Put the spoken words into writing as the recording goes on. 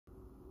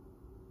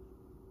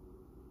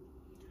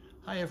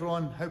Hi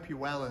everyone, hope you're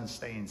well and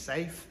staying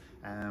safe.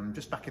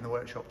 Just back in the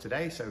workshop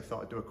today, so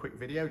thought I'd do a quick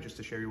video just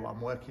to show you what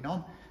I'm working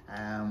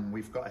on.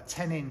 We've got a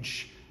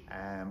 10-inch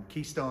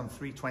Keystone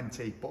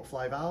 320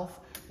 Butterfly Valve,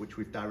 which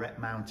we've direct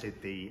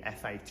mounted the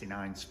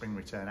F89 Spring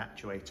Return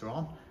Actuator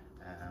on.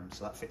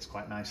 So that fits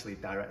quite nicely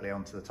directly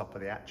onto the top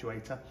of the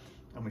actuator.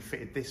 And we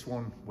fitted this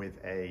one with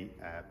a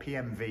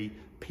PMV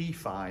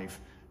P5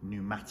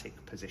 Pneumatic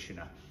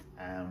Positioner.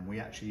 We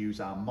actually use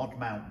our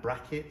ModMount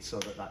bracket so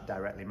that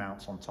directly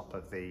mounts on top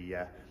of the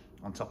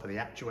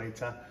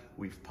actuator.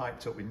 We've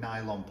piped up with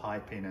nylon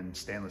piping and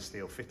stainless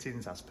steel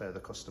fittings as per the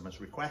customer's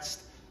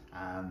request,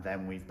 and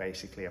then we've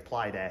basically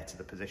applied air to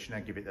the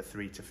positioner, give it the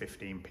 3 to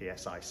 15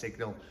 psi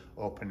signal,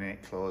 opening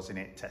it, closing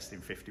it, testing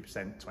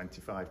 50%,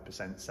 25%,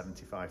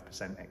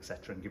 75%,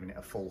 etc., and giving it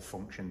a full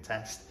function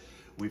test.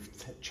 We've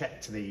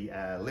checked the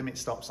limit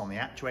stops on the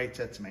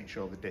actuator to make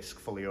sure the disc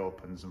fully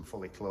opens and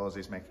fully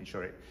closes, making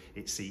sure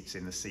it seats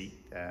in the seat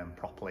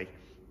properly,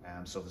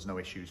 so there's no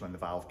issues when the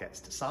valve gets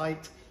to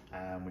site.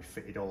 We've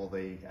fitted all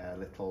the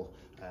little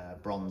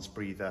bronze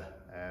breather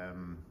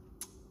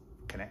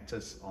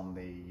connectors on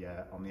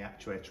the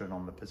actuator and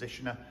on the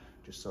positioner,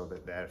 just so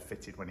that they're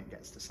fitted when it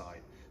gets to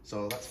site.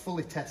 So that's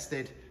fully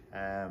tested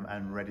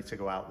and ready to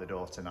go out the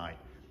door tonight.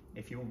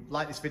 If you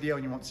like this video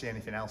and you want to see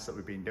anything else that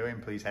we've been doing,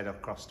 please head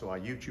across to our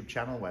YouTube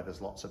channel, where there's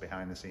lots of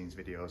behind the scenes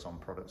videos on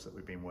products that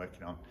we've been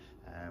working on.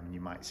 You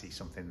might see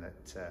something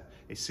that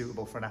is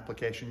suitable for an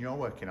application you're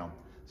working on.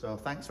 So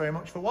thanks very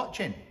much for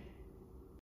watching.